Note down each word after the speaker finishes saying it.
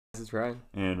it's Ryan.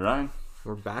 And Ryan.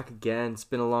 We're back again. It's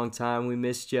been a long time. We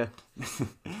missed you.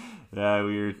 Yeah,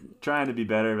 we were trying to be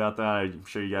better about that. I'm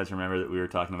sure you guys remember that we were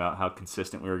talking about how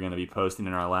consistent we were going to be posting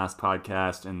in our last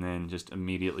podcast and then just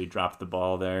immediately dropped the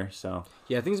ball there. So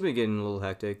yeah, things have been getting a little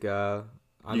hectic. You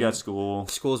got school.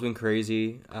 School's been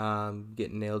crazy.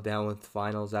 Getting nailed down with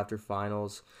finals after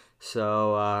finals.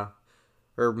 So,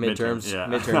 or midterms.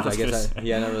 Midterms, I guess.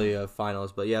 Not really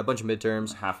finals, but yeah, a bunch of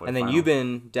midterms. Halfway and then final. you've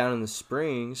been down in the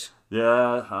Springs.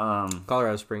 Yeah.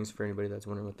 Colorado Springs, for anybody that's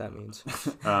wondering what that means.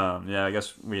 Yeah, I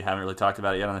guess we haven't really talked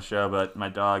about it yet on the show, but my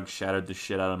dog shattered the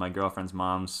shit out of my girlfriend's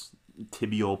mom's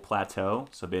tibial plateau.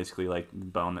 So basically, like, the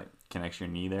bone that connects your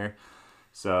knee there.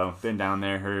 So, been down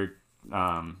there.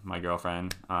 My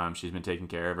girlfriend, she's been taking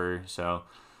care of her. So,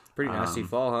 pretty nasty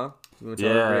fall, huh? You want to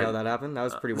tell everybody how that happened? That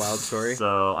was a pretty wild story.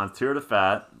 So, on Tour de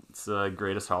Fat, it's the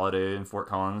greatest holiday in Fort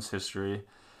Collins history.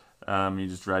 You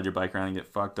just ride your bike around and get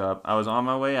fucked up. I was on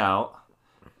my way out,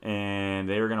 and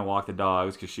they were going to walk the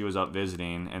dogs because she was up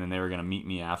visiting, and then they were going to meet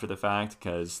me after the fact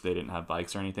because they didn't have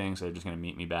bikes or anything, so they're just going to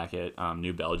meet me back at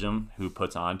New Belgium, who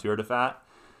puts on Tour de Fat,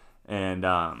 and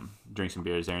drink some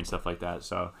beers there and stuff like that.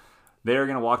 So they were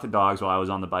going to walk the dogs while I was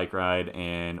on the bike ride,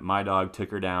 and my dog took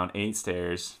her down 8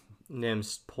 stairs.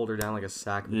 Nims pulled her down like a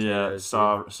sack of potatoes.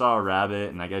 Yeah, saw a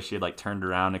rabbit, and I guess she had, like, turned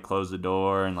around to close the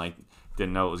door and, like,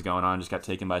 didn't know what was going on, just got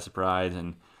taken by surprise,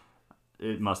 and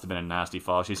it must have been a nasty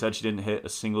fall. She said she didn't hit a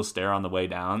single stair on the way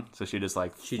down, so she just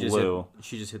flew.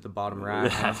 She just hit the bottom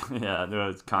rack. Yeah, it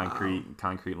was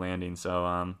concrete landing.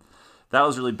 So that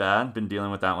was really bad. Been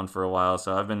dealing with that one for a while.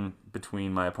 So I've been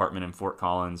between my apartment in Fort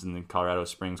Collins and then Colorado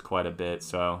Springs quite a bit.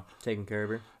 So taking care of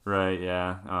her. Right.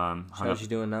 Yeah. How's she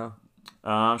doing now?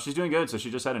 She's doing good. So she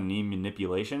just had a knee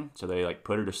manipulation. So they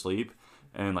put her to sleep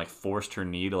and forced her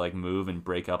knee to move and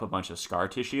break up a bunch of scar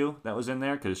tissue that was in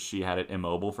there because she had it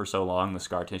immobile for so long. The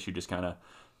scar tissue just kind of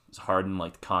hardened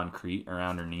like concrete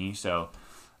around her knee. So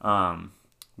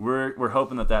we're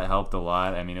hoping that helped a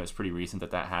lot. I mean, it was pretty recent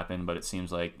that happened, but it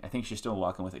seems like I think she's still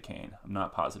walking with a cane. I'm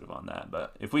not positive on that,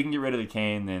 but if we can get rid of the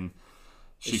cane, then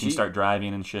she can start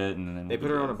driving and shit. And then they put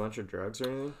her on a bunch of drugs or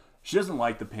anything? She doesn't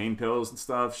like the pain pills and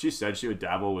stuff. She said she would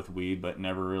dabble with weed, but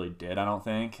never really did, I don't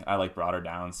think. I brought her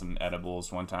down some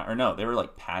edibles one time. Or no, they were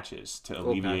patches to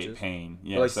alleviate pain.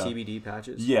 Yeah, CBD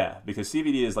patches? Yeah, because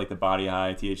CBD is the body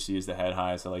high, THC is the head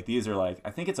high. So these are I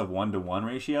think it's a 1-to-1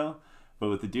 ratio. But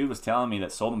what the dude was telling me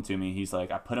that sold them to me, he's I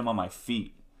put them on my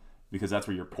feet because that's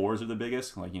where your pores are the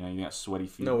biggest. You got sweaty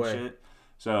feet shit.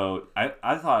 So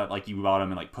I thought you bought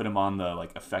them and put them on the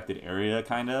affected area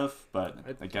kind of, but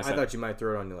I guess I thought you might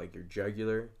throw it on your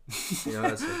jugular.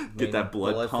 That's get that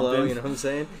blood pumping. Flow, you know what I'm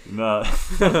saying? No,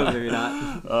 maybe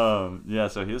not. Yeah.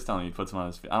 So he was telling me he puts them on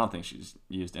his feet. I don't think she's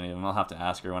used any of them. I'll have to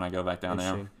ask her when I go back down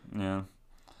there. Yeah.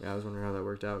 Yeah, I was wondering how that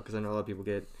worked out because I know a lot of people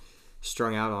get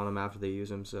strung out on them after they use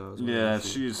them. So everybody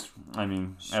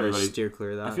steer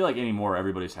clear of that. I feel anymore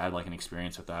everybody's had an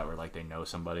experience with that where they know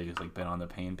somebody who's been on the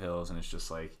pain pills and it's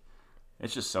just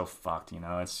it's just so fucked,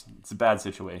 it's a bad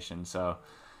situation. So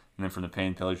and then from the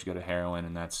pain pills you go to heroin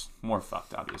and that's more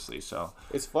fucked obviously. So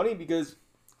it's funny because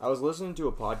I was listening to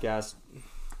a podcast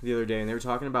the other day and they were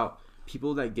talking about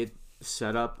people that get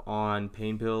set up on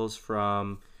pain pills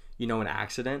from an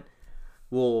accident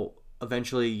will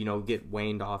eventually, get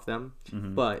weaned off them,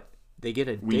 but they get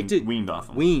addicted. Weaned off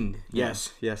them. Weaned,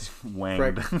 yes.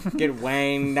 Wanged. Get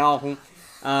weaned off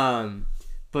them.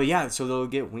 But yeah, so they'll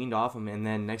get weaned off them, and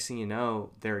then next thing you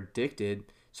know, they're addicted.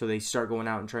 So they start going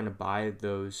out and trying to buy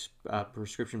those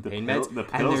prescription pain meds. The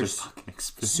pills are fucking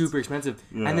expensive. Super expensive.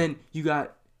 Yeah. And then you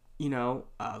got,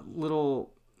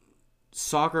 little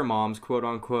soccer moms, quote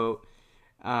unquote,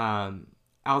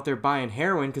 out there buying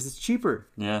heroin because it's cheaper.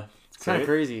 Yeah. It's kind of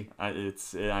crazy.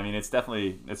 It's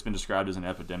been described as an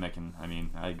epidemic, and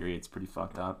I agree, it's pretty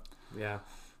fucked up. Yeah.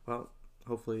 Well,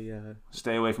 hopefully.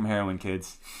 Stay away from heroin,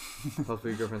 kids.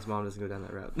 Hopefully, your girlfriend's mom doesn't go down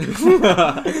that route.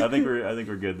 I think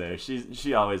we're good there.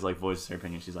 She always voices her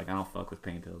opinion. She's I don't fuck with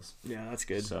pain pills. Yeah, that's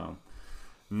good. So,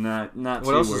 not what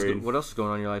too else worried. What else is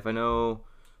going on in your life? I know.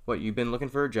 You've been looking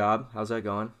for a job? How's that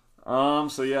going?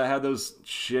 So yeah, I had those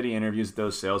shitty interviews with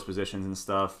those sales positions and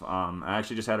stuff. I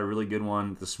actually just had a really good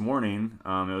one this morning.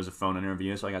 It was a phone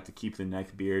interview, so I got to keep the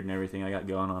neck beard and everything I got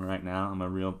going on right now. I'm a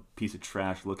real piece of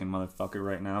trash looking motherfucker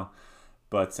right now.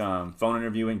 But phone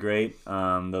interview went great.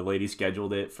 The lady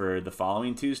scheduled it for the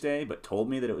following Tuesday, but told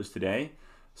me that it was today.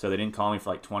 So they didn't call me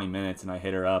for 20 minutes, and I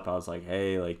hit her up. I was like,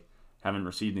 hey, haven't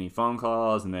received any phone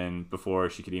calls. And then before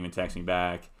she could even text me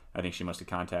back, I think she must have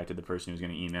contacted the person who was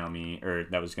going to email me or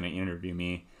that was going to interview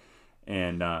me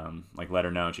and let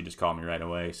her know, and she just called me right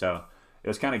away. So it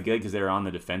was kind of good because they were on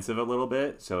the defensive a little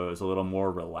bit, so it was a little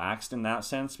more relaxed in that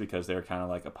sense because they were kind of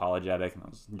like apologetic,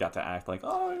 and got to act like,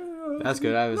 oh, That's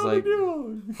good. I was like,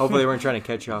 hopefully they weren't trying to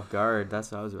catch you off guard.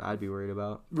 That's what I'd be worried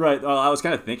about. Right. Well, I was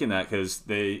kind of thinking that because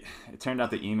it turned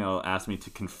out the email asked me to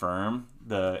confirm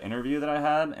the interview that I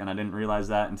had, and I didn't realize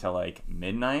that until like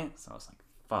midnight. So I was like,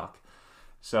 fuck.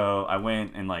 So I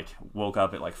went and like woke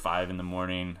up at like 5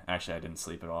 a.m. Actually, I didn't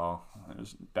sleep at all. It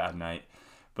was a bad night.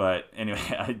 But anyway,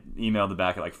 I emailed it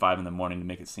back at like 5 a.m. to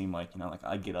make it seem like, like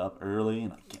I get up early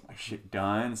and I get my shit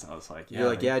done. So I was like, You're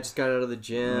like, I just got out of the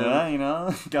gym.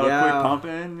 Yeah, got a quick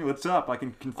pumping. What's up? I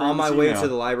can confirm. On my way to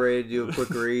the library to do a quick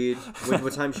read.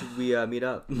 What time should we meet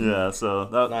up? Yeah, so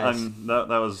that Nice. that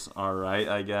was all right,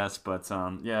 I guess. But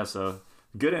yeah, so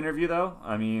good interview though.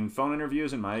 I mean, phone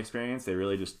interviews in my experience, they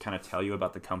really just kind of tell you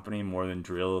about the company more than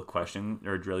drill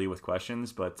you with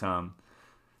questions. But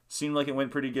seemed like it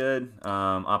went pretty good.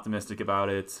 Optimistic about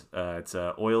it. It's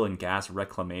oil and gas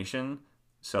reclamation.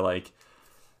 So like,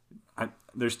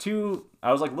 there's two.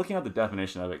 I was like looking at the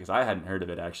definition of it because I hadn't heard of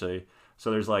it actually.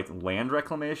 So there's like land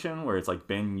reclamation where it's like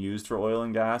been used for oil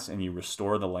and gas and you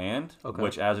restore the land. Okay.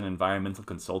 Which as an environmental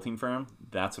consulting firm,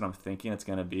 that's what I'm thinking it's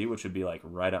gonna be, which would be like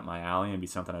right up my alley and be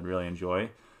something I'd really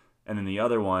enjoy. And then the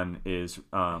other one is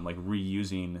like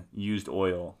reusing used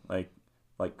oil, like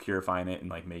purifying it and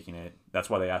like making it. That's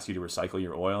why they ask you to recycle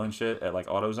your oil and shit at like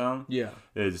AutoZone. Yeah.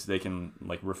 Is they can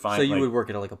like refine. So you would work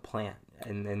at like a plant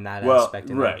in that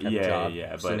aspect in that type of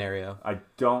job scenario. But I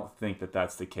don't think that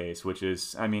that's the case. Which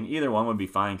is, I mean, either one would be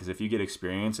fine because if you get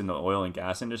experience in the oil and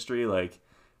gas industry, like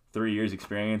 3 years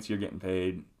experience, you're getting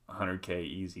paid $100K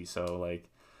easy. So like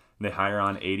they hire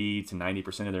on 80 to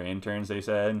 90% of their interns. They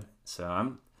said. So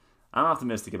I'm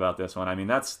optimistic about this one. I mean,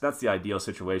 that's the ideal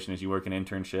situation is you work an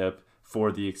internship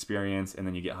for the experience, and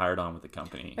then you get hired on with the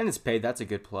company. And it's paid. That's a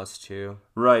good plus too.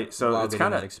 Right. So it's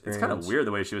kind of weird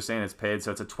the way she was saying it's paid.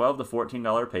 So it's a $12 to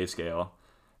 $14 pay scale,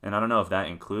 and I don't know if that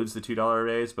includes the $2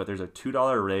 raise, but there's a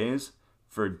 $2 raise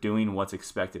for doing what's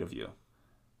expected of you,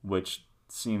 which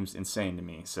seems insane to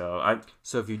me. So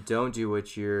if you don't do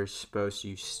what you're supposed to,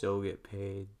 you still get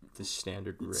paid the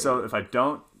standard rate. So if I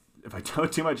don't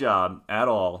do my job at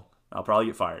all, I'll probably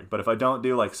get fired. But if I don't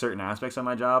do like certain aspects of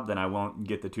my job, then I won't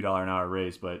get the $2 an hour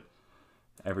raise. But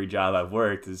every job I've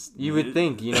worked is you would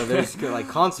think there's like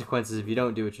consequences if you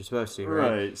don't do what you're supposed to,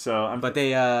 right? Right. So but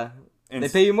they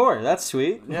pay you more. That's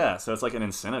sweet. Yeah. So it's like an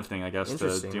incentive thing, I guess,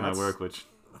 to do my work, which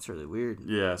that's really weird.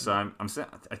 Yeah. So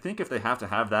I think if they have to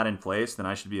have that in place, then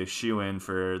I should be a shoe-in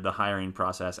for the hiring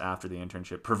process after the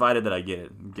internship, provided that I get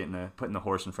it. Putting the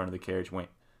horse in front of the carriage.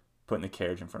 Putting the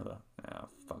carriage in front of the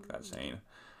fuck that saying.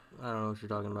 I don't know what you're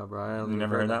talking about, bro. You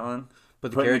never heard that one?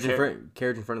 But the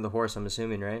carriage in front of the horse, I'm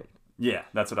assuming, right? Yeah,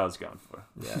 that's what I was going for.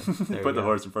 Yeah. Put the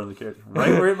horse in front of the carriage.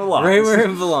 Right where it belongs. Right where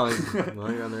it belongs. Well,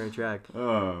 you're on the right track.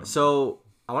 So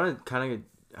I want to kind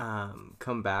of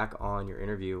come back on your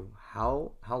interview.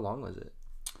 How long was it?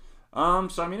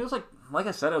 So I mean, it was like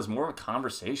I said, it was more of a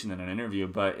conversation than an interview,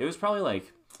 but it was probably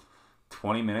like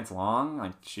 20 minutes long.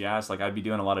 Like she asked, like I'd be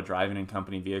doing a lot of driving in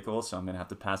company vehicles, so I'm gonna have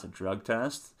to pass a drug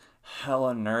test.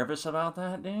 Hella nervous about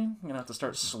that, dude. I'm gonna have to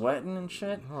start sweating and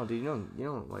shit. Oh, dude, you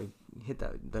don't like hit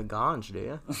the ganj, do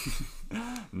you?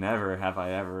 Never have I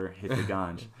ever hit the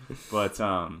ganj. But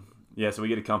yeah, so we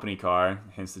get a company car,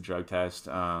 hence the drug test.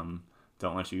 Don't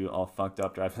want you all fucked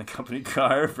up driving a company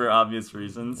car for obvious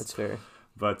reasons. That's fair.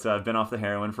 But I've been off the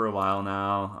heroin for a while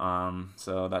now,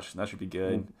 so that should be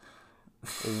good.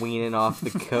 Weaning off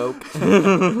the coke.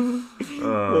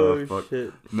 Fuck.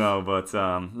 Shit. No, but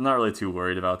I'm not really too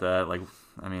worried about that. Like,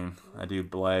 I mean, I do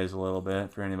blaze a little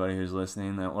bit for anybody who's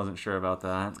listening that wasn't sure about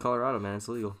that. It's Colorado, man. It's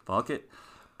legal. Fuck it.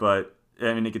 But,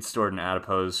 I mean, it gets stored in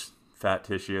adipose fat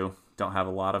tissue. Don't have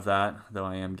a lot of that, though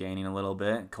I am gaining a little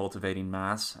bit, cultivating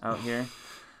mass out here.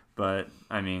 But,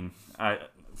 I mean,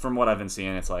 from what I've been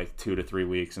seeing, it's like 2 to 3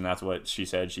 weeks, and that's what she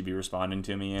said she'd be responding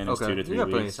to me in. It's 2 to 3 weeks.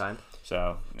 Plenty of time.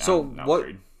 So what?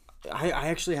 Worried. I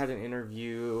actually had an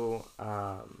interview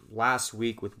last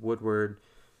week with Woodward,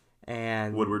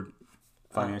 and Woodward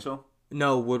Financial.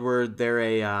 No, Woodward. They're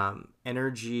a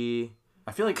energy.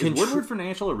 I feel like is Woodward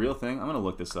Financial a real thing? I'm gonna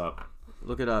look this up.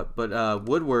 Look it up. But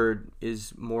Woodward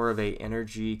is more of a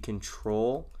energy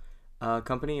control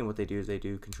company, and what they do is they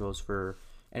do controls for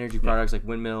energy products like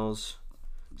windmills,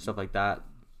 stuff like that.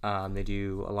 They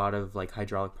do a lot of like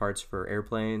hydraulic parts for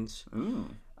airplanes. Ooh.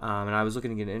 And I was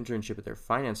looking to get an internship at their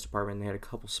finance department. And they had a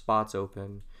couple spots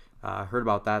open. Heard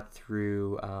about that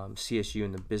through CSU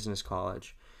and the business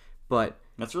college. But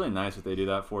that's really nice that they do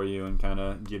that for you and kind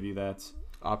of give you that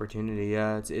opportunity.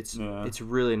 Yeah, it's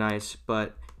really nice.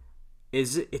 But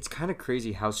it's kind of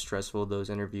crazy how stressful those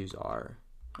interviews are.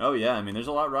 Oh yeah, I mean, there's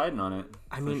a lot riding on it.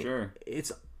 I For mean, sure.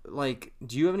 it's like,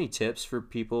 do you have any tips for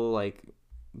people like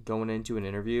going into an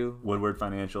interview? Woodward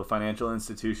financial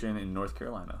institution in North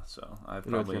Carolina. So I've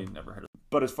North probably Carolina. never heard of it.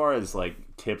 But as far as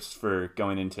like tips for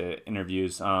going into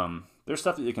interviews, there's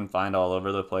stuff that you can find all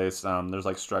over the place. There's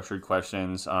like structured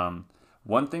questions.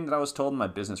 One thing that I was told in my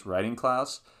business writing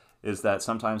class is that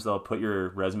sometimes they'll put your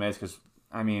resumes, because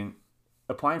I mean,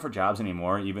 applying for jobs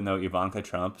anymore, even though Ivanka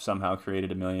Trump somehow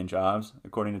created 1 million jobs,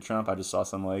 according to Trump. I just saw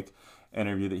some like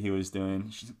interview that he was doing.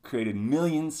 She's created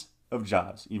millions of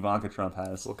jobs. Ivanka Trump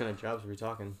has. What kind of jobs are we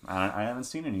talking? I haven't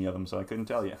seen any of them, so I couldn't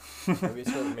tell you.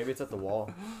 Maybe it's at the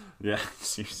wall. Yeah,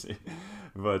 seriously.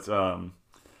 But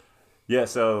yeah,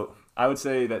 so I would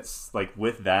say that's like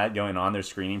with that going on, there's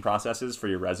screening processes for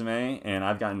your resume, and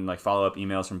I've gotten like follow up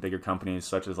emails from bigger companies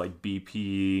such as like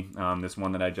BP, this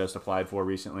one that I just applied for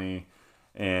recently,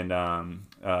 and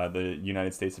the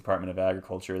United States Department of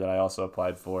Agriculture that I also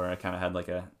applied for. I kind of had like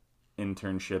a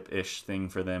internship ish thing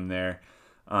for them there.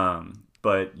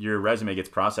 But your resume gets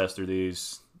processed through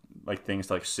these like things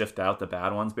to like sift out the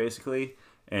bad ones basically.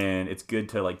 And it's good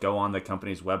to like go on the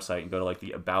company's website and go to like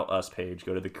the About Us page,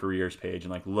 go to the careers page,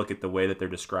 and like look at the way that they're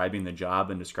describing the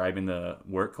job and describing the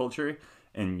work culture,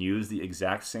 and use the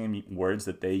exact same words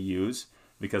that they use,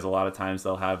 because a lot of times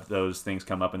they'll have those things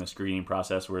come up in the screening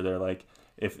process where they're like,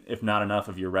 if not enough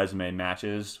of your resume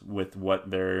matches with what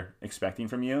they're expecting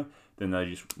from you, then they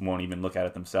just won't even look at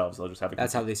it themselves. They'll just have a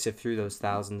That's how they sift through those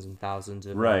thousands and thousands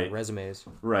of Right. resumes.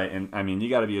 Right. And I mean, you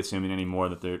got to be assuming anymore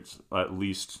that there's at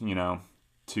least, 200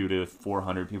 to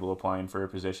 400 people applying for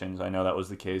positions. I know that was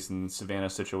the case in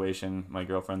Savannah's situation. My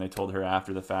girlfriend, they told her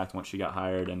after the fact once she got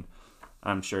hired, and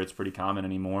I'm sure it's pretty common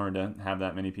anymore to have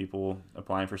that many people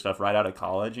applying for stuff right out of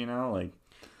college, like.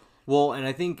 Well, and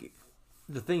I think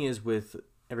the thing is with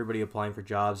everybody applying for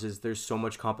jobs is there's so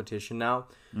much competition now,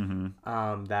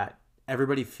 that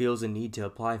everybody feels a need to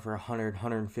apply for 100,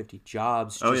 150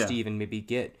 jobs just to even maybe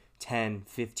get 10,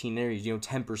 15 interviews,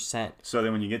 10%. So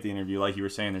then when you get the interview, like you were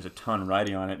saying, there's a ton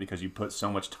riding on it because you put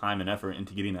so much time and effort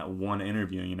into getting that one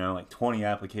interview, like 20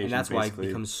 applications. And that's basically. why it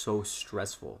becomes so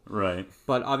stressful. Right.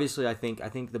 But obviously I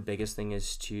think the biggest thing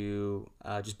is to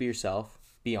just be yourself,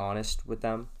 be honest with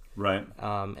them. Right.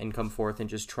 And come forth and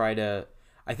just try to,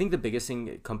 I think the biggest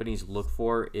thing companies look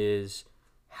for is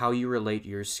how you relate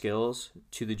your skills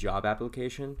to the job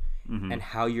application, and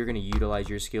how you're going to utilize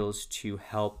your skills to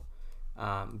help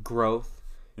growth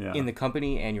in the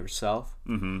company and yourself.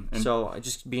 And so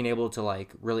just being able to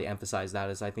like really emphasize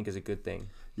that I think is a good thing.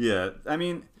 Yeah, I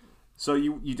mean, so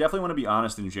you definitely want to be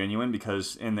honest and genuine,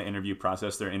 because in the interview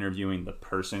process, they're interviewing the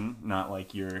person, not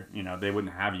like they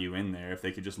wouldn't have you in there if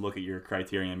they could just look at your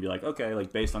criteria and be like, okay,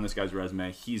 like based on this guy's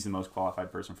resume, he's the most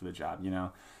qualified person for the job.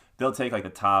 They'll take like the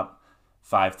top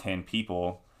 5-10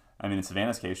 people. I mean, in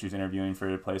Savannah's case, she's interviewing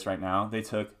for a place right now. They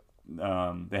took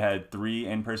they had 3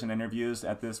 in-person interviews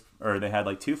they had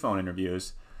like 2 phone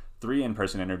interviews, 3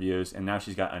 in-person interviews, and now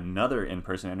she's got another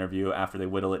in-person interview after they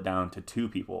whittle it down to 2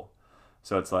 people.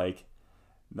 So it's like,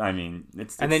 I mean,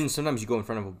 it's and then sometimes you go in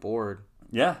front of a board.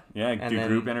 Yeah, And do then,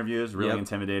 group interviews, really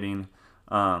intimidating.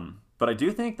 But I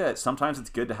do think that sometimes it's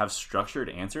good to have structured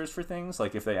answers for things.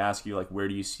 Like if they ask you, like, where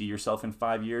do you see yourself in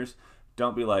 5 years?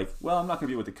 Don't be like, well, I'm not going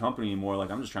to be with the company anymore. Like,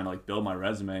 I'm just trying to like build my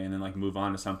resume and then like move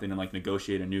on to something and like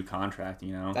negotiate a new contract,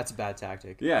 That's a bad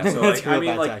tactic. Yeah, so like, I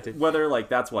mean, like tactic. whether like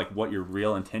that's like what your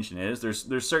real intention is,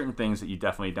 there's certain things that you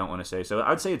definitely don't want to say. So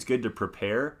I'd say it's good to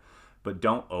prepare, but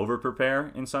don't over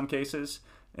prepare in some cases.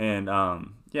 And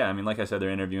yeah, I mean, like I said, they're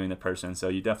interviewing the person, so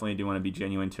you definitely do want to be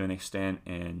genuine to an extent,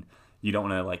 and you don't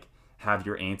want to like have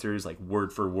your answers like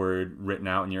word for word written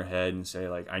out in your head and say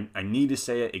like I need to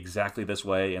say it exactly this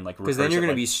way, and like because then you're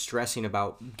going to be stressing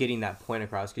about getting that point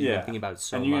across because you're thinking about it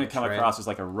so much. And you're going to come right? across as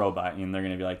like a robot, and they're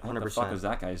going to be like, what 100%. the fuck is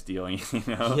that guy's dealing?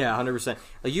 Yeah, 100%.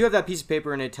 Like you have that piece of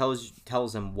paper and it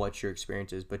tells them what your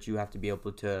experience is, but you have to be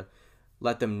able to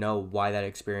let them know why that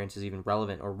experience is even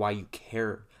relevant or why you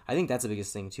care. I think that's the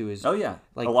biggest thing too. Is like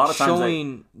a lot of times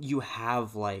showing you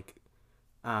have like,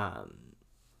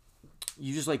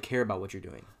 you just like care about what you're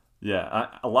doing. Yeah,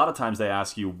 a lot of times they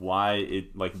ask you why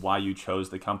you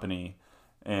chose the company,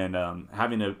 and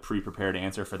having a pre-prepared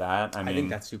answer for that. I think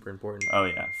that's super important. Oh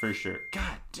yeah, for sure.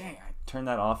 God dang, I turned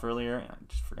that off earlier. I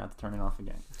just forgot to turn it off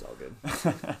again. It's all good.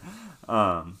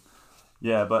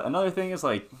 Yeah, but another thing is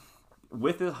like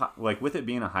with it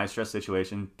being a high stress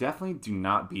situation, definitely do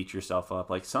not beat yourself up.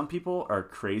 Like some people are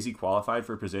crazy qualified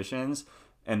for positions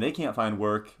and they can't find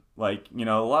work. Like, a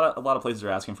lot of places are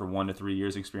asking for 1 to 3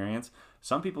 years experience.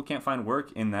 Some people can't find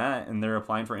work in that, and they're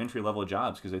applying for entry level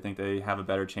jobs because they think they have a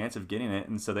better chance of getting it,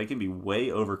 and so they can be way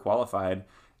overqualified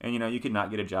And, you could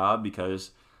not get a job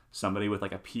because somebody with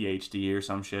like a PhD or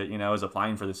some shit, is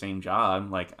applying for the same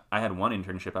job. Like I had one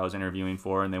internship I was interviewing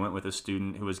for, and they went with a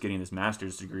student who was getting his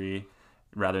master's degree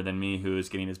rather than me who is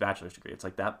getting his bachelor's degree. It's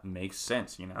like, that makes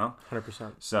sense,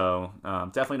 100%. So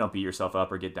definitely don't beat yourself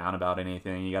up or get down about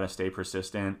anything. You got to stay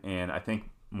persistent. And I think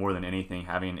more than anything,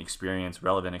 having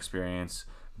relevant experience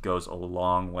goes a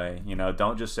long way.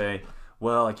 Don't just say,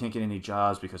 well, I can't get any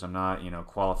jobs because I'm not,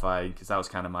 qualified. Because that was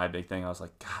kind of my big thing. I was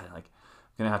like, God, I'm going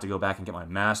to have to go back and get my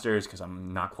master's because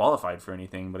I'm not qualified for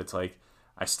anything. But it's like,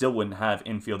 I still wouldn't have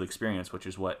in-field experience, which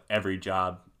is what every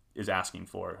job is asking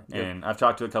for. Yep. And I've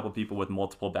talked to a couple people with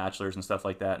multiple bachelors and stuff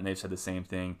like that, and they've said the same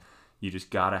thing. You just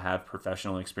got to have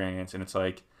professional experience. And it's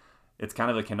like, it's kind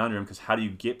of a conundrum because how do you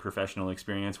get professional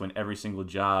experience when every single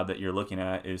job that you're looking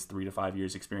at is 3 to 5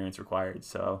 years experience required?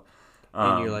 So,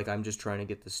 and you're like, I'm just trying to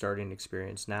get the starting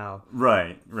experience now.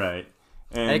 Right.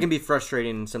 And it can be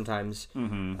frustrating and sometimes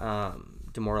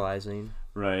demoralizing.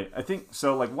 Right. I think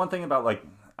so. Like one thing about like,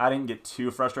 I didn't get too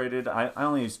frustrated. I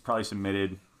only probably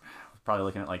submitted, probably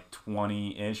looking at like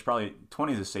 20-ish, probably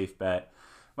 20 is a safe bet.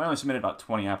 I only submitted about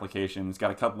 20 applications,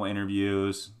 got a couple of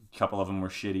interviews. A couple of them were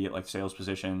shitty at like sales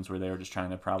positions where they were just trying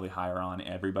to probably hire on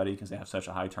everybody because they have such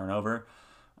a high turnover.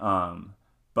 But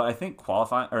I think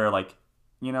qualifying or like,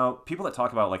 people that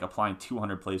talk about like applying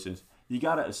 200 places, you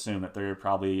got to assume that they're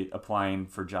probably applying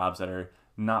for jobs that are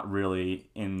not really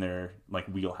in their like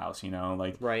wheelhouse,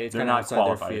 like right, it's they're not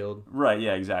qualified. Their field. Right.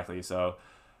 Yeah, exactly. So,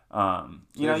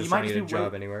 you might get a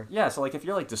job anywhere. Yeah. So like if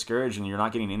you're like discouraged and you're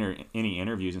not getting any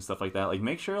interviews and stuff like that, like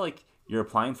make sure like you're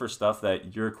applying for stuff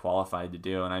that you're qualified to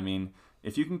do. And I mean,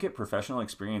 if you can get professional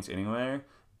experience anywhere,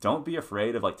 don't be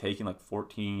afraid of like taking like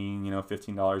 $14,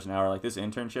 $15 an hour. Like this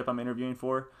internship I'm interviewing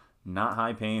for, not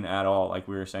high paying at all, like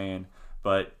we were saying,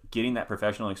 but getting that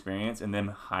professional experience and then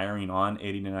hiring on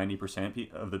 80 to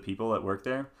 90% of the people that work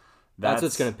there. That's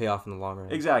what's going to pay off in the long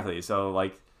run. Exactly. So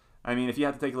like, I mean, if you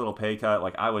have to take a little pay cut,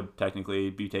 like I would technically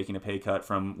be taking a pay cut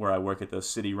from where I work at the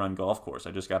city-run golf course.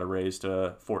 I just got a raise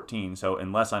to 14. So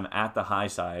unless I'm at the high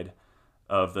side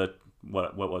of the,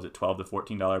 what was it, $12 to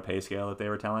 $14 pay scale that they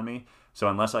were telling me. So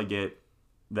unless I get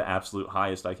the absolute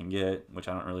highest I can get, which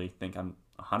I don't really think I'm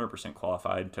 100%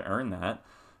 qualified to earn that,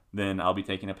 then I'll be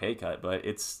taking a pay cut. But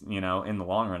it's, in the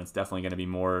long run, it's definitely going to be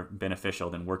more beneficial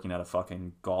than working at a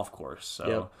fucking golf course. So,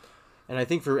 yep. And I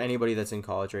think for anybody that's in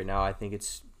college right now, I think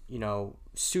it's,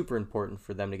 super important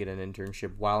for them to get an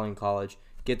internship while in college,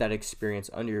 get that experience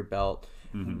under your belt,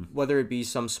 whether it be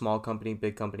some small company,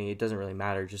 big company, it doesn't really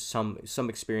matter, just some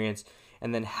experience,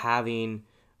 and then having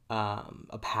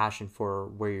a passion for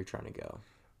where you're trying to go.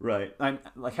 Right. I'm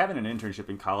like having an internship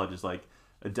in college is like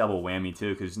a double whammy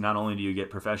too, because not only do you get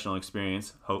professional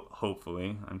experience,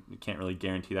 hopefully, I can't really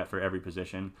guarantee that for every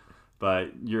position,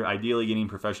 but you're ideally getting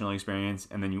professional experience,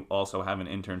 and then you also have an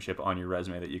internship on your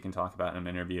resume that you can talk about in an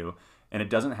interview. And it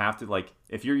doesn't have to, like,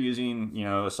 if you're using,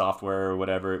 a software or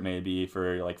whatever it may be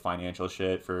for, like, financial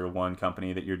shit for one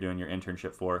company that you're doing your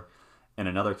internship for, and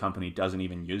another company doesn't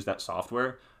even use that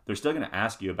software, they're still going to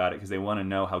ask you about it because they want to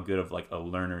know how good of, like, a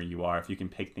learner you are, if you can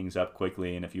pick things up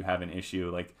quickly and if you have an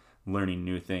issue, like, learning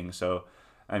new things. So,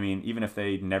 I mean, even if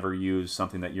they never use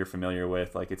something that you're familiar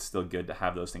with, like, it's still good to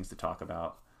have those things to talk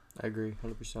about. I agree,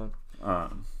 100%.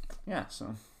 Yeah,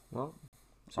 so. Well,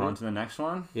 on to the next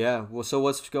one. Yeah. Well, so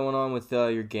what's going on with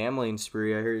your gambling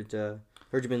spree? I heard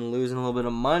you've been losing a little bit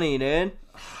of money, dude.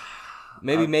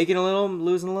 Maybe making a little,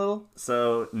 losing a little.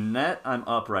 So net, I'm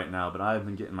up right now, but I've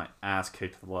been getting my ass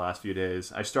kicked for the last few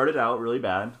days. I started out really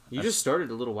bad. You just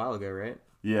started a little while ago, right?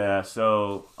 Yeah.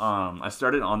 So I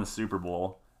started on the Super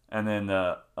Bowl. And then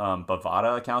the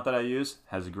Bovada account that I use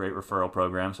has a great referral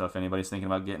program. So if anybody's thinking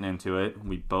about getting into it,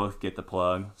 we both get the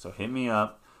plug. So hit me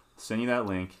up, send you that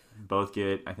link. Both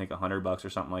get, I think, $100 or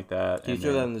something like that. Can you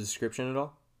throw that in the description at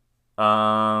all?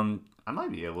 I might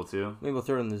be able to. Maybe we'll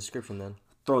throw it in the description then.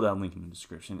 Throw that link in the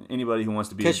description. Anybody who wants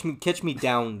to be catch me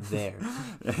down there.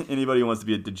 Anybody who wants to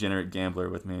be a degenerate gambler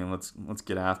with me, and let's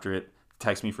get after it.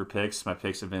 Text me for picks. My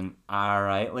picks have been all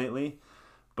right lately,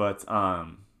 but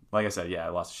like I said, yeah, I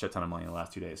lost a shit ton of money in the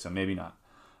last 2 days, so maybe not.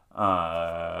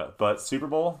 But Super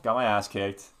Bowl, got my ass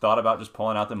kicked. Thought about just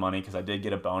pulling out the money because I did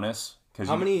get a bonus.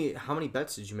 How many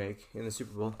bets did you make in the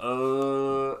Super Bowl?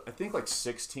 I think like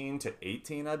 16 to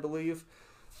 18, I believe.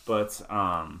 But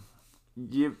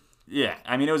yeah,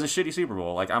 I mean, it was a shitty Super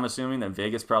Bowl. Like, I'm assuming that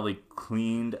Vegas probably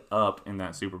cleaned up in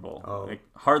that Super Bowl. Oh. Like,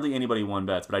 hardly anybody won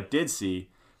bets, but I did see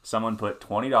someone put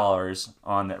 $20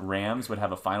 on that Rams would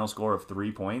have a final score of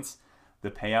 3 points. The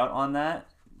payout on that,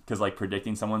 because like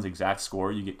predicting someone's exact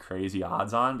score, you get crazy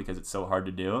odds on because it's so hard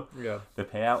to do. Yeah. The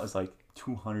payout was like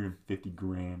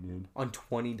 $250,000, dude. On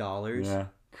 $20? Yeah.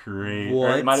 Crazy.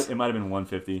 What? It might have been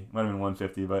 150. It might have been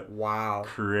 150, but Wow.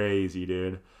 crazy,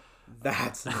 dude.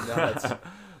 That's nuts.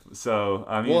 So,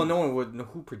 I mean... Well, no one would know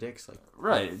who predicts, like,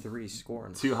 right. 3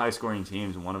 scoring. 2 high-scoring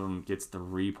teams, and one of them gets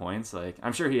 3 points. Like,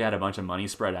 I'm sure he had a bunch of money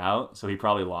spread out, so he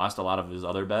probably lost a lot of his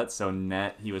other bets. So,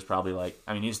 net, he was probably like...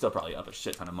 I mean, he's still probably up a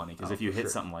shit ton of money, because if you hit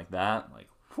something like that, like,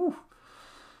 whew.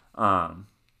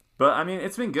 But, I mean,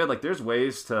 it's been good. Like, there's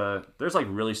like,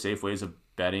 really safe ways of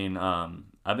betting.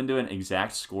 I've been doing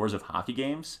exact scores of hockey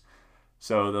games.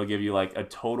 So, they'll give you, like, a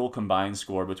total combined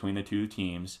score between the 2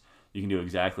 teams. You can do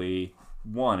exactly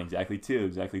 1, exactly 2,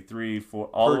 exactly 3, 4,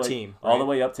 all the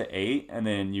way up to 8, and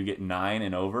then you get 9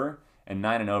 and over. And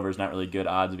 9 and over is not really good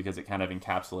odds because it kind of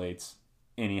encapsulates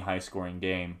any high-scoring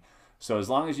game. So as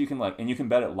long as you can and you can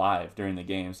bet it live during the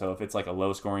game. So if it's like a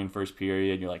low-scoring first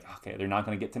period, you're like, okay, they're not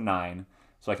going to get to 9,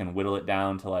 so I can whittle it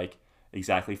down to like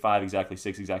exactly 5, exactly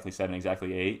 6, exactly 7,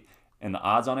 exactly 8, and the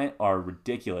odds on it are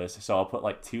ridiculous. So I'll put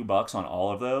like $2 on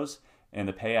all of those. And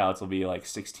the payouts will be like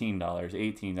 $16,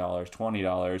 $18,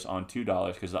 $20 on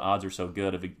 $2 because the odds are so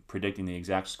good of predicting the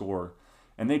exact score.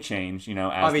 And they change, as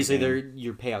obviously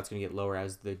your payout's going to get lower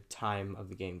as the time of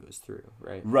the game goes through,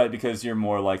 right? Right, because you're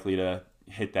more likely to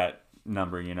hit that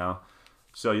number,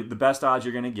 So the best odds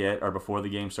you're going to get are before the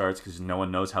game starts because no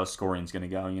one knows how scoring's going to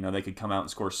go. They could come out and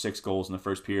score 6 goals in the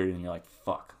first period and you're like,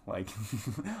 fuck. Like,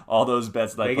 all those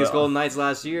bets that Vegas Golden Knights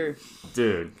last year.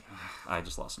 Dude, I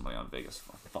just lost some money on Vegas.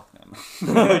 Fuck them.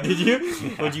 Did you?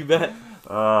 What'd you bet?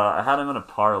 I had them in a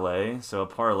parlay. So a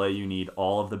parlay, you need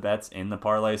all of the bets in the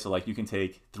parlay. So like you can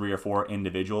take 3 or 4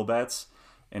 individual bets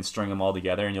and string them all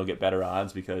together, and you'll get better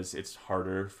odds because it's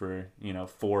harder for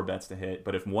 4 bets to hit.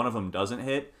 But if one of them doesn't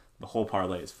hit, the whole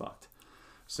parlay is fucked.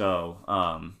 So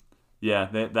yeah,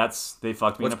 they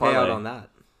fucked me in a parlay. What's payout on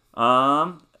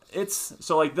that? It's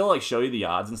so like they'll like show you the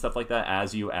odds and stuff like that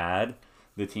as you add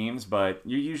the teams, but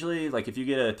you usually like if you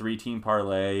get a 3-team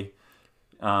parlay,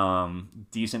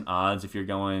 decent odds if you're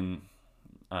going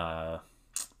the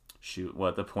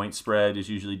point spread is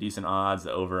usually decent odds,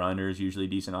 the over under is usually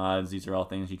decent odds. These are all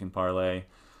things you can parlay.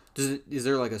 Is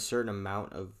there like a certain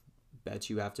amount of bets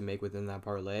you have to make within that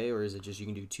parlay, or is it just you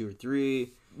can do 2 or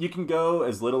 3? You can go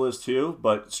as little as 2,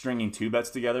 but stringing 2 bets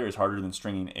together is harder than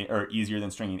stringing 8, or easier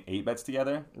than stringing 8 bets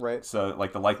together. Right. So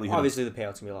like the likelihood. Obviously, the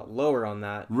payouts can be a lot lower on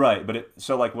that. Right, but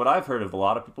so like what I've heard of a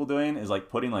lot of people doing is like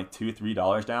putting like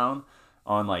 $2-3 down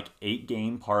on like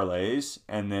 8-game parlays,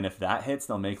 and then if that hits,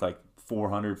 they'll make like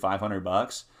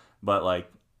 $400-$500. But like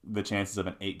the chances of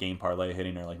an 8-game parlay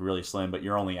hitting are like really slim. But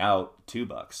you're only out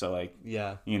 $2. So like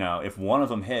yeah, if one of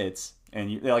them hits,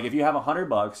 and if you have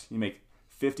 $100, you make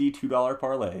 52 $2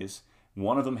 parlays.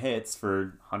 One of them hits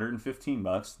for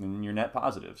 $115, then you're net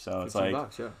positive. So it's like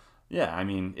 $15, yeah. Yeah, I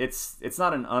mean, it's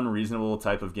not an unreasonable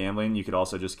type of gambling. You could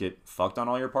also just get fucked on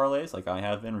all your parlays, like I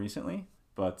have been recently.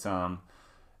 But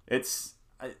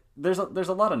there's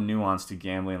a lot of nuance to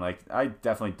gambling. Like I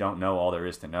definitely don't know all there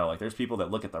is to know. Like there's people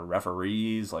that look at the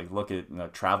referees, like look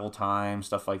at travel time,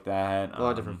 stuff like that. A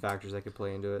lot of different factors that could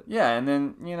play into it. Yeah, and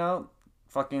then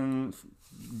fucking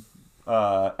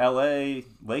L.A.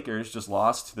 Lakers just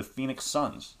lost to the Phoenix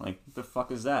Suns. Like what the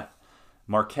fuck is that?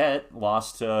 Marquette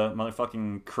lost to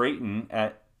motherfucking Creighton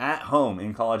at home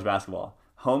in college basketball.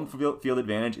 Home field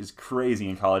advantage is crazy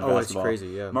in college basketball. Oh, it's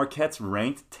crazy, yeah. Marquette's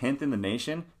ranked 10th in the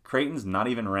nation. Creighton's not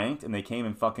even ranked, and they came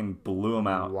and fucking blew them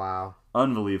out. Wow.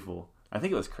 Unbelievable. I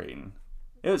think it was Creighton.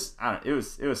 It was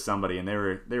somebody, and they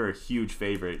were a huge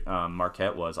favorite.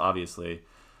 Marquette was, obviously.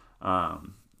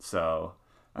 So,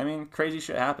 I mean, crazy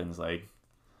shit happens. Like,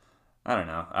 I don't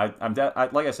know.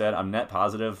 Like I said, I'm net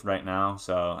positive right now,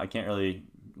 so I can't really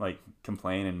like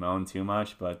complain and moan too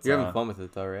much. But you're having fun with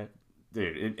it though, right?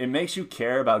 Dude, it makes you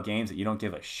care about games that you don't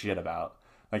give a shit about.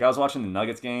 Like I was watching the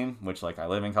Nuggets game, which like I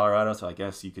live in Colorado, so I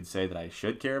guess you could say that I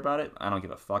should care about it. I don't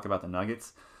give a fuck about the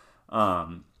Nuggets,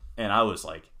 and I was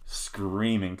like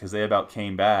screaming because they about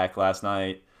came back last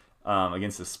night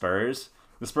against the Spurs.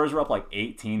 The Spurs were up like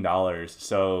 $18,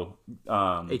 so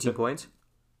 18 points.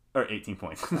 Or 18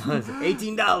 points.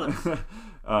 $18.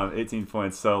 18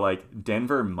 points. So, like,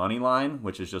 Denver money line,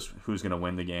 which is just who's going to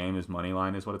win the game, is money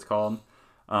line is what it's called.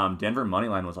 Denver money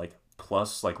line was, like,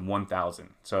 plus, like, 1,000.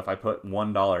 So, if I put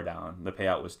 $1 down, the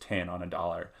payout was 10 on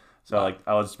 $1. So, like,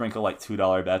 I would sprinkle, like,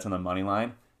 $2 bets on the money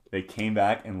line. They came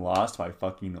back and lost by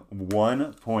fucking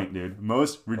 1 point, dude.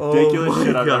 Most ridiculous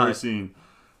shit I've ever seen.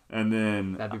 And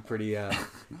then that'd be pretty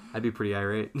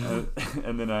irate.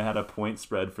 And then I had a point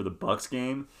spread for the Bucks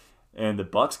game, and the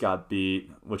Bucks got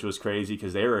beat, which was crazy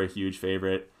because they were a huge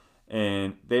favorite,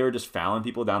 and they were just fouling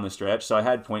people down the stretch. So I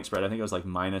had point spread. I think it was like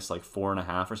minus like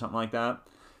 4.5 or something like that.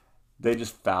 they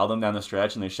just fouled them down the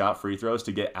stretch and they shot free throws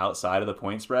to get outside of the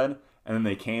point spread. And then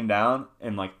they came down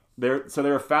and like they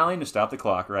were fouling to stop the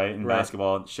clock, right? In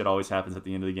basketball, shit always happens at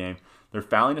the end of the game. They're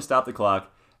fouling to stop the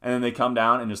clock, and then they come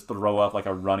down and just throw up like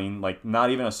a running, like not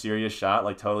even a serious shot,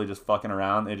 like totally just fucking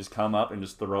around. They just come up and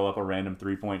just throw up a random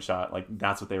 3-point shot. Like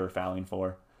that's what they were fouling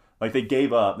for. Like they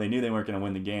gave up. They knew they weren't going to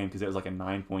win the game because it was like a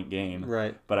 9-point game.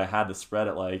 Right. But I had the spread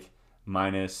at like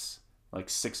minus like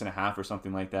 6.5 or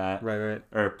something like that. Right.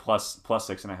 Or plus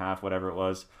 6.5, whatever it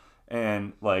was.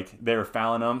 And like they were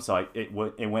fouling them, so it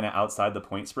went outside the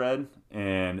point spread,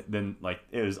 and then like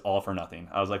it was all for nothing.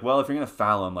 I was like, well, if you're gonna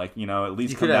foul them, like at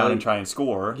least come down and try and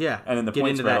score. Yeah, and then the get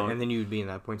point into spread, that, and then you'd be in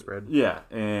that point spread. Yeah,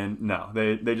 and no,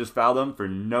 they just fouled them for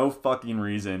no fucking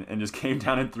reason, and just came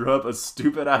down and threw up a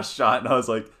stupid ass shot, and I was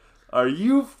like, are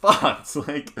you fucked?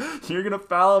 Like you're gonna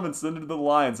foul them and send it to the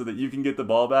line so that you can get the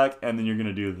ball back, and then you're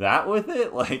gonna do that with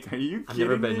it? Like, are you kidding I'm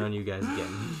never betting me? on you guys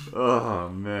again. Oh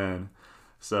man.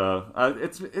 So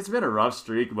it's been a rough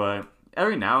streak, but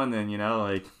every now and then,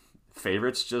 like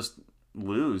favorites just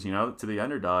lose, to the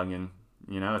underdog, and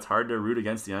it's hard to root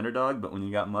against the underdog, but when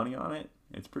you got money on it,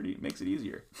 it makes it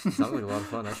easier. Sounds like a lot of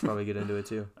fun. I should probably get into it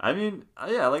too. I mean,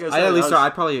 yeah, like I said,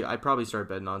 I probably start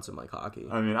betting on some like hockey.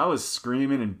 I mean, I was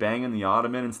screaming and banging the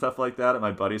ottoman and stuff like that at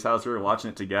my buddy's house. We were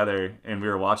watching it together, and we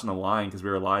were watching the line because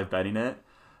we were live betting it.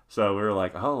 So we were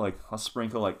like, I'll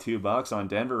sprinkle like $2 on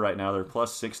Denver right now. They're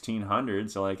plus 1,600.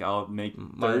 So like I'll make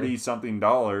 $30-something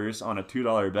on a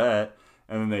 $2 bet.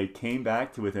 And then they came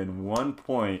back to within 1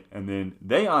 point. And then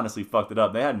they honestly fucked it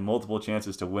up. They had multiple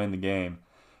chances to win the game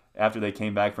after they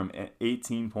came back from an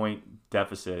 18-point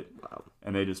deficit. Wow.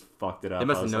 And they just fucked it up. They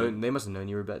must have known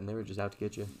you were betting. They were just out to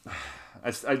get you.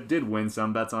 I did win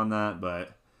some bets on that,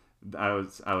 but I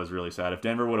was really sad. If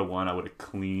Denver would have won, I would have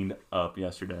cleaned up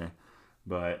yesterday.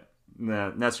 But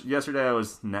yesterday I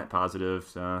was net positive.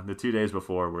 So the 2 days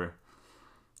before were,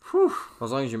 well,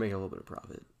 as long as you're making a little bit of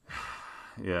profit.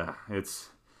 Yeah, it's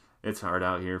hard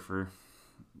out here for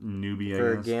newbie.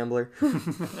 For a gambler.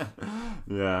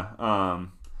 Yeah.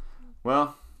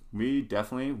 Well, we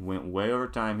definitely went way over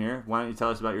time here. Why don't you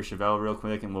tell us about your Chevelle real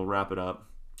quick, and we'll wrap it up.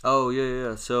 Oh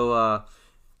yeah. So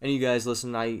any of you guys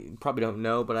listen, I probably don't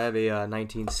know, but I have a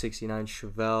 1969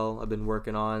 Chevelle I've been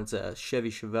working on. It's a Chevy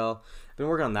Chevelle. I've been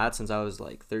working on that since I was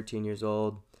like 13 years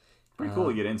old. Pretty cool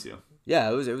to get into.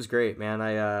 Yeah, it was great, man.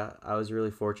 I was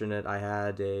really fortunate. I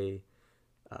had a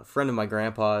friend of my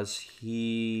grandpa's.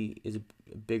 He is a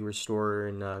big restorer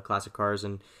in classic cars,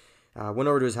 and went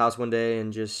over to his house one day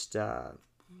and just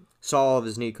saw all of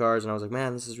his neat cars, and I was like,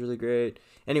 man, this is really great.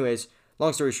 Anyways,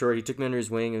 long story short, he took me under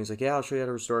his wing, and he's like, yeah, I'll show you how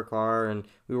to restore a car. And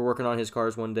we were working on his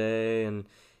cars one day, and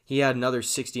he had another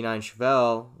 69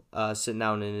 Chevelle sitting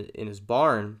out in his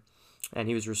barn, and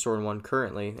he was restoring one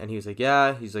currently. And he was like,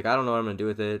 I don't know what I'm going to do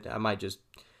with it. I might just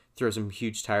throw some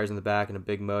huge tires in the back and a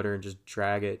big motor and just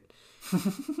drag it.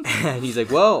 And he's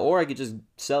like, well, or I could just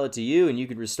sell it to you and you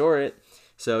could restore it.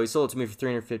 So he sold it to me for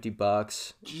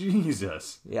 $350.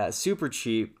 Jesus. Yeah, super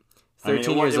cheap.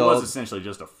 13 years old. It was essentially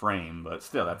just a frame, but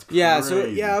still, that's crazy. Yeah, so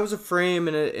it was a frame,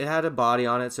 and it had a body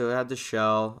on it, so it had the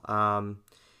shell.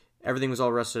 Everything was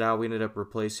all rusted out. We ended up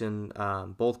replacing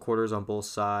both quarters on both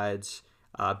sides.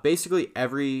 Basically,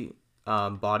 every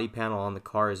body panel on the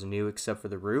car is new except for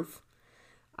the roof.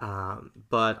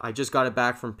 But I just got it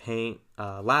back from paint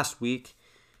last week.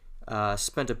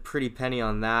 Spent a pretty penny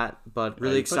on that, but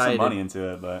really excited. Put some money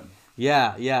into it, but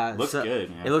yeah, looks good.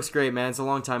 Man. It looks great, man. It's a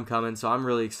long time coming, so I'm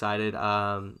really excited.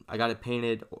 I got it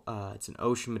painted. It's an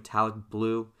ocean metallic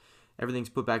blue. Everything's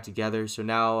put back together. So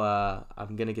now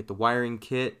I'm gonna get the wiring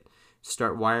kit,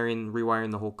 start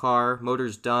rewiring the whole car.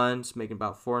 Motor's done. It's making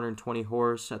about 420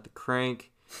 horse at the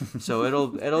crank. So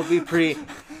it'll be pretty.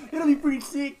 It'll be pretty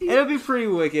sick. It'll be pretty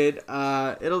wicked.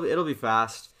 It'll be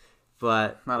fast.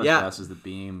 But not as fast as the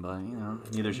Beam, but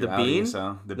neither's your Audi. Bean?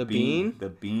 So the Bean.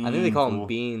 I think they call them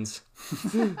beans.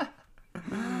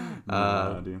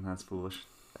 No, dude, that's foolish.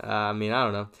 I mean, I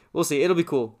don't know. We'll see. It'll be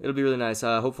cool. It'll be really nice.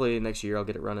 Hopefully next year I'll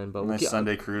get it running. But nice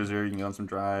Sunday cruiser. You can go on some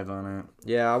drives on it.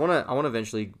 Yeah, I wanna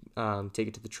eventually take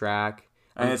it to the track.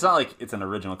 And it's not like it's an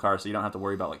original car, so you don't have to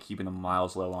worry about like keeping the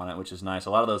miles low on it, which is nice. A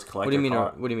lot of those collector What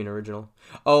do you mean original?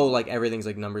 Oh, like everything's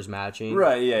like numbers matching.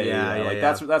 Right. Yeah. Like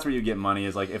that's where you get money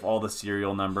is like if all the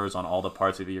serial numbers on all the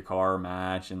parts of your car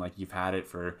match, and like you've had it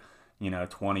for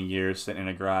 20 years sitting in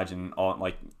a garage, and all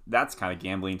like that's kind of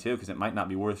gambling too, because it might not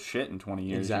be worth shit in 20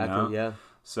 years. Exactly. Yeah.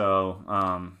 So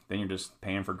then you're just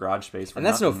paying for garage space, and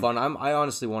that's nothing. no fun. I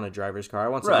honestly want a driver's car. I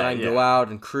want something I can go out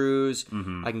and cruise.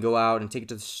 Mm-hmm. I can go out and take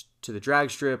it to the drag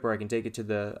strip, or I can take it to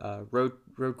the road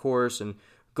course and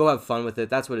go have fun with it.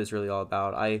 That's what it's really all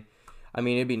about. I I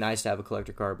mean, it'd be nice to have a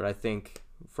collector car, but I think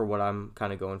for what I'm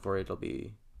kind of going for, it'll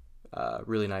be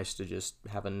really nice to just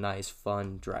have a nice,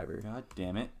 fun driver. God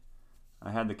damn it.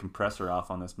 I had the compressor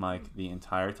off on this mic the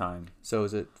entire time. So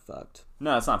is it fucked?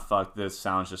 No, it's not fucked. The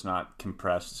sound's just not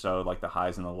compressed. So like the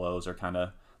highs and the lows are kind of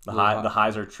the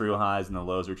highs are true highs and the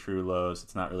lows are true lows.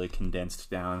 It's not really condensed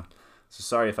down. So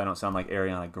sorry if I don't sound like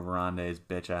Ariana Grande's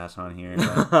bitch ass on here.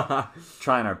 But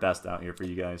trying our best out here for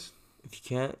you guys.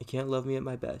 If you can't love me at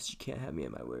my best, you can't have me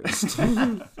at my worst.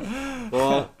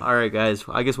 Well, all right, guys.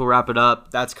 I guess we'll wrap it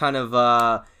up. That's kind of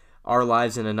our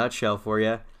lives in a nutshell for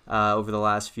you over the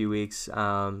last few weeks. We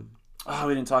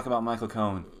didn't talk about Michael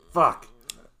Cohen. Fuck.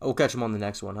 We'll catch him on the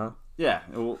next one, huh? Yeah.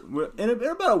 In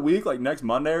about a week, like next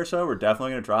Monday or so, we're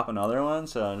definitely going to drop another one.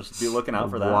 So just be looking out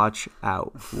for that. Watch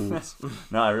out, fools.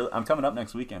 No, I'm coming up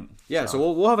next weekend. Yeah,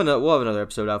 so we'll have another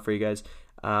episode out for you guys.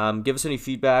 Give us any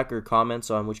feedback or comments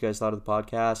on what you guys thought of the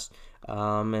podcast.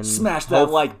 And smash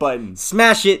that like button.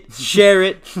 Smash it. Share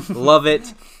it. Love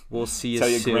it. We'll see you soon.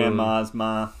 Tell your grandma's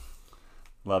ma.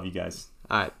 Love you guys.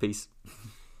 All right. Peace.